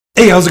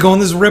Hey, how's it going?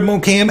 This is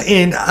RedMoCam,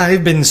 and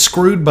I've been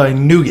screwed by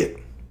Nougat.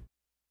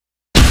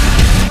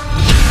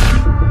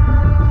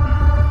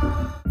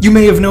 You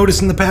may have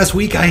noticed in the past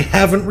week I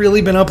haven't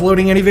really been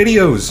uploading any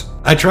videos.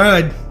 I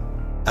tried.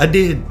 I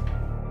did.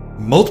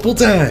 Multiple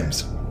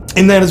times.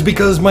 And that is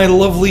because my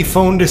lovely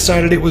phone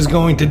decided it was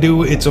going to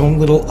do its own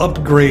little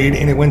upgrade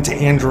and it went to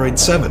Android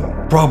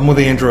 7. Problem with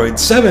Android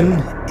 7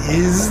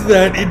 is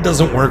that it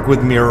doesn't work with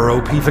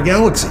MirrorOp for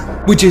Galaxy,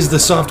 which is the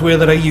software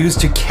that I use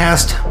to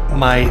cast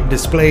my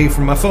display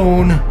from my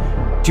phone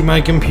to my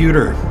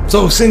computer.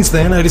 So since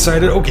then I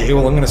decided, okay,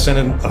 well I'm going to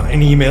send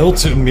an email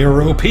to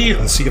MirrorOp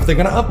and see if they're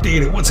going to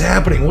update it. What's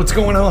happening? What's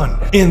going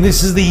on? And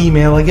this is the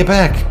email I get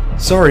back.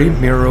 Sorry,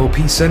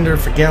 MirrorOp Sender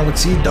for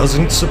Galaxy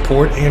doesn't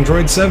support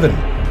Android 7.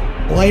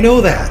 Well, I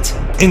know that.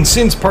 And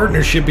since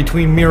partnership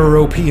between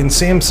MirrorOp and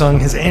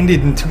Samsung has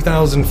ended in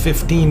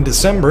 2015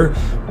 December,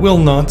 will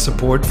not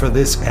support for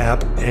this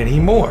app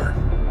anymore.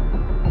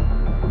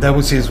 That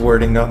was his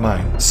wording, not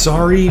mine.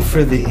 Sorry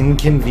for the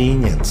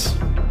inconvenience.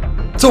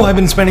 So I've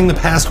been spending the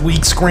past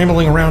week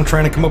scrambling around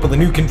trying to come up with a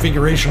new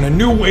configuration, a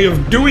new way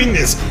of doing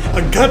this.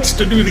 I guts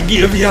to do the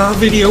Give Ya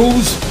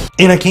videos.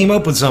 And I came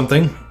up with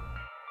something,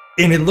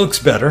 and it looks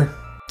better.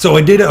 So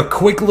I did a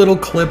quick little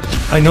clip.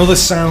 I know the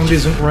sound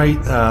isn't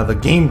right. The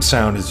game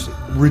sound is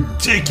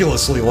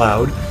ridiculously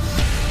loud.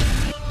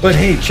 But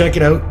hey, check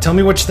it out. Tell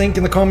me what you think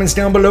in the comments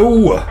down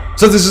below.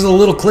 So this is a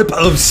little clip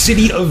of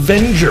City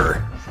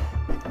Avenger.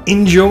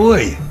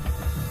 Enjoy.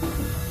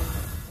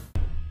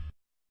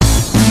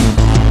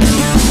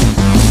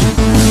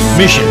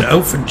 Mission: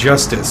 out for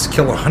justice.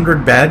 Kill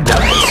 100 bad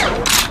guys.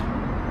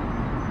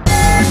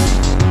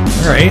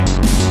 Alright.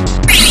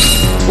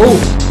 Whoa.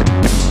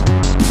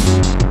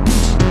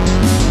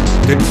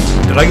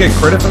 Did I get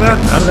credit for that?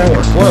 How did that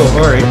work? Whoa,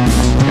 alright.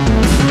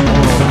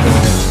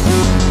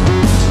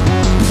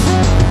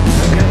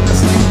 Can I get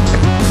this thing?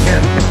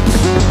 Again.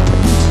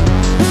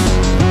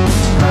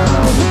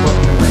 What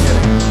button am I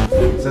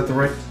hitting? Is that the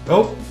right?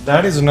 Oh,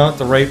 that is not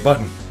the right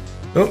button.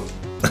 Oh.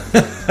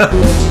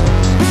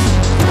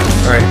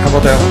 Alright, how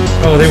about that one?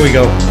 Oh, there we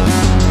go.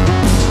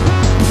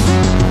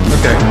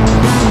 Okay.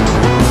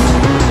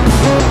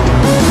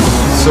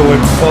 So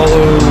it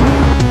followed...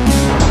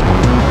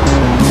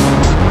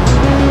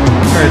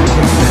 Alright,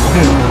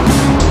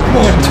 come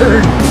on,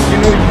 turn! You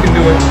know you can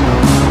do it.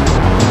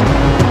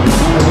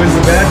 Where's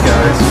the bad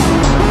guys?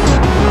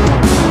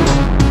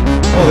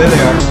 Oh, there they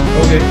are.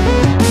 Okay.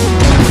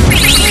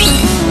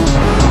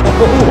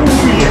 Oh,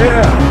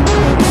 yeah!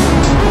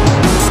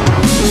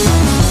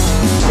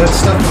 Is that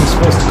stuff I'm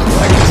supposed to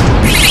collect?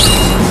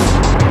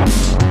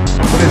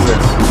 What is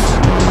this?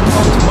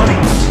 Oh, it's money!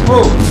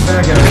 Whoa, the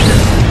bad guy right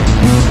there.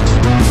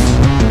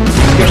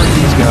 Get rid of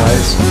these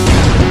guys.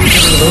 Get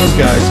rid of those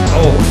guys.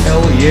 Oh,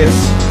 hell yes.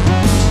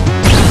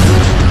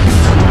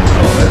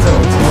 Oh, that's how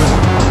it's done.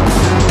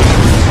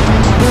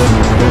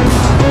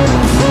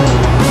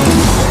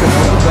 Look at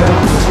all that.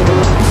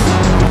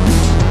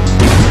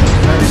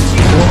 Can I just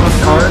keep blowing up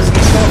cars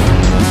and stuff?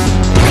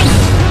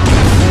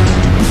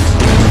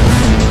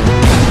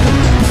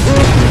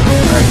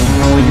 Alright, you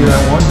can only do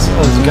that once?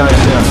 Oh, there's a guy up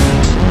there.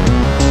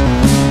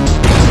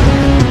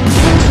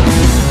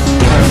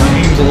 Alright, my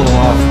aim's a little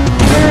off.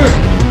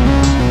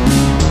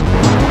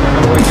 How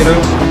do I get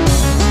out?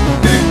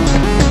 Okay.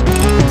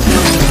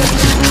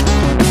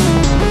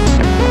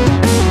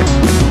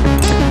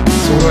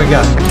 So what do I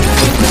got?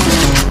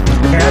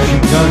 Cash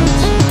and guns.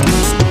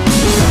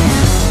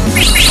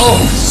 Oh,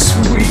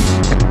 sweet!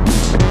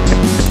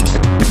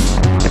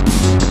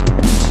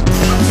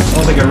 I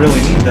don't think I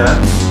really need that.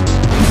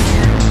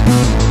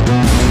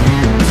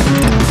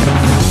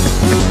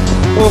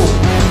 Whoa!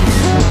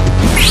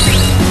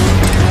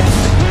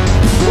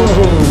 Whoa!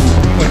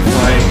 He went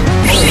flying.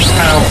 Oh,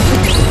 ow!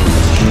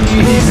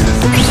 Jesus!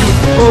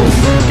 Oh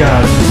my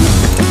God!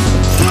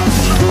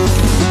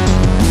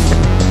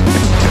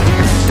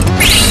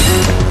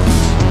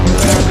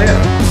 What's out there?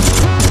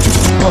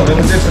 Oh, that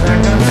was it for that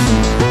gun?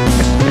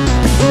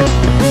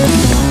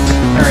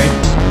 Alright.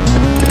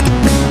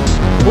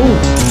 Ooh!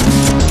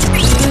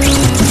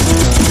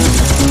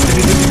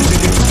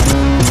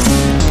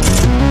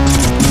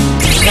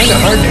 It's kinda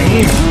hard to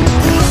aim.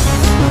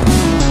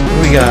 What do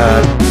we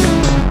got?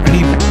 I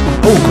need...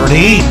 Oh,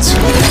 grenades!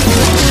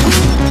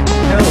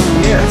 Hell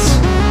yes!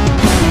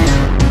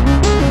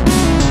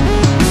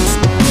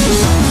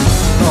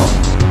 Oh.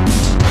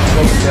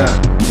 What was that?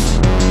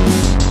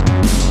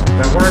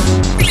 That work?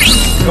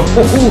 Oh!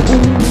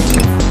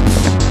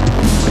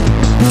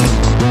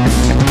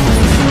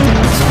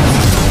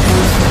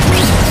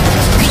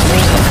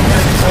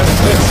 What is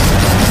this?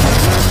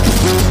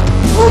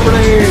 Throw a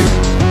grenade!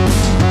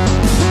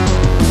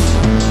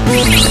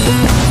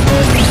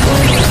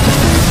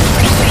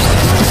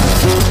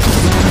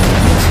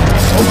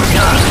 Oh my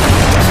God!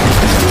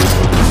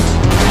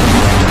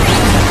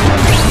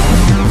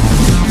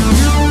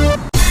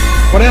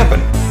 What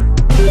happened?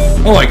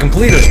 Oh, I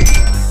completed it.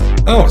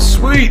 Oh,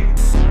 sweet!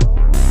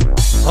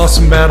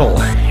 Awesome battle,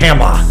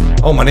 Hammer.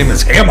 Oh, my name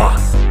is Hammer.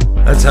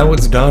 That's how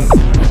it's done.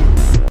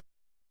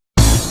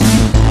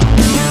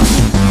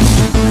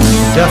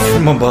 Death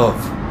from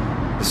above.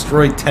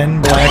 Destroy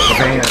 10 black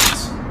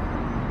vans.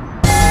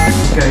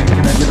 Okay, can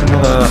I get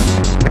another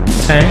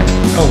tank?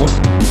 Oh, what?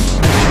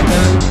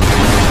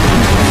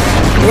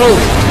 Whoa!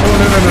 Oh,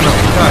 no.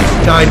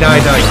 Die.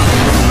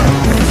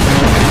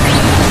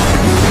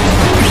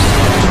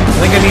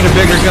 I think I need a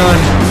bigger gun.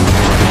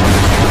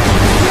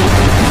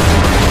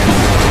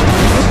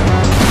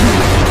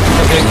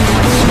 Okay,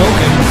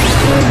 smoking.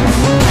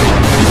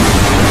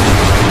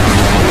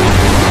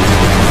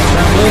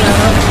 Now blow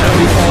that up. That would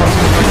be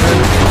awesome if I could.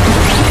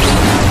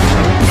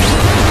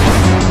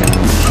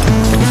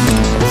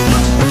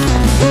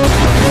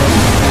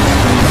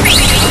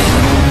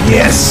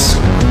 Yes!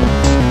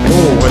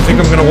 Oh, I think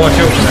I'm gonna watch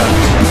out for that.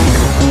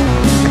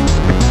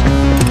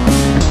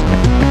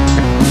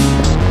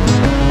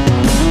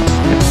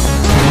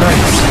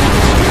 Nice.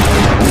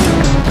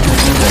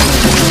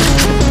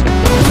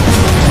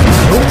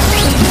 Nope.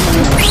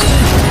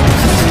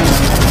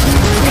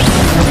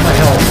 What's my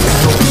health?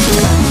 Nope.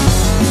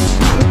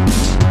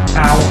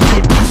 Ow.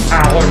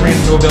 Ow, I ran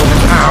into a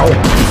building. Ow.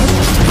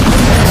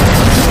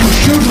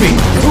 Shoot me.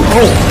 Ooh,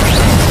 oh.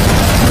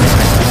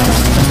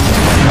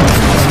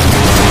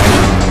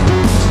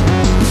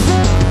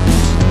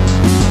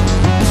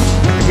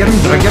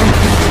 Did I get him?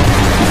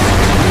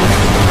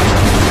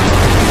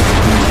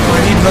 Oh, I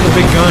need another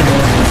big gun.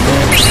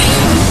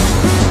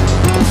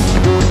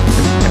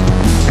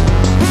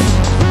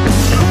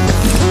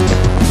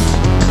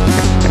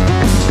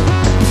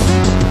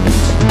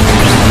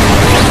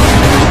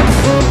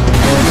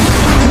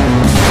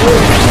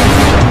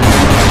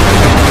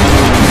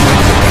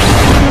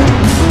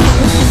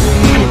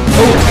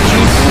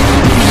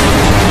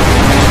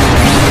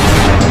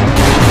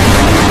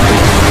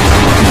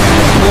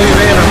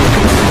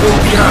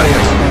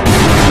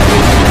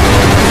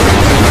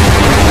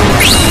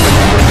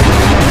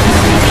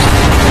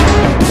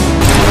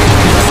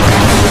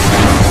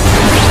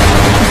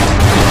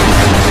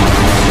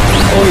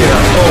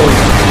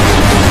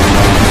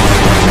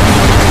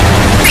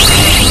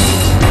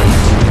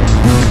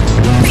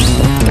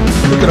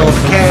 Look at all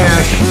the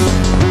cash.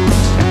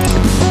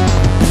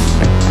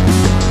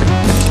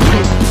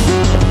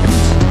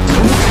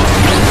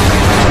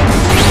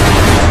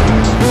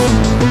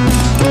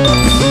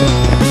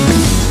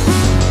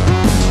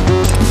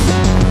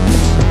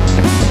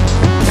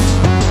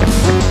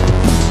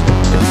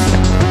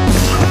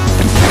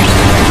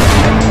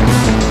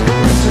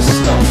 What's this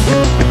stuff?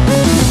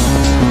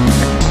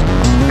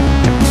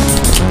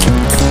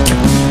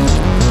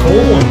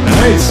 Oh,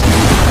 nice.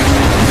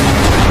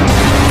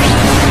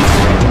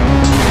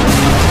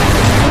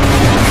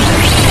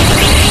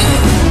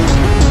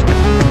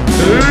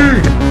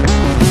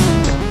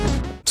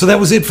 So that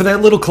was it for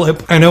that little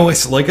clip. I know,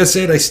 like I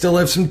said, I still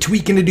have some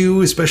tweaking to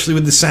do, especially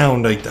with the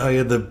sound. I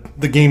had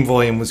the game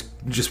volume was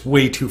just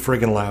way too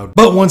friggin' loud.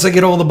 But once I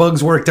get all the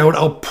bugs worked out,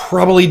 I'll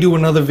probably do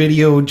another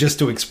video just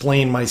to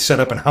explain my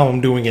setup and how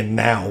I'm doing it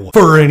now,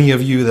 for any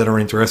of you that are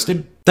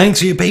interested. Thanks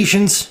for your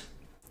patience.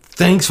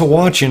 Thanks for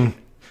watching.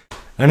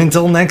 And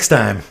until next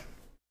time.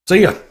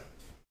 See ya.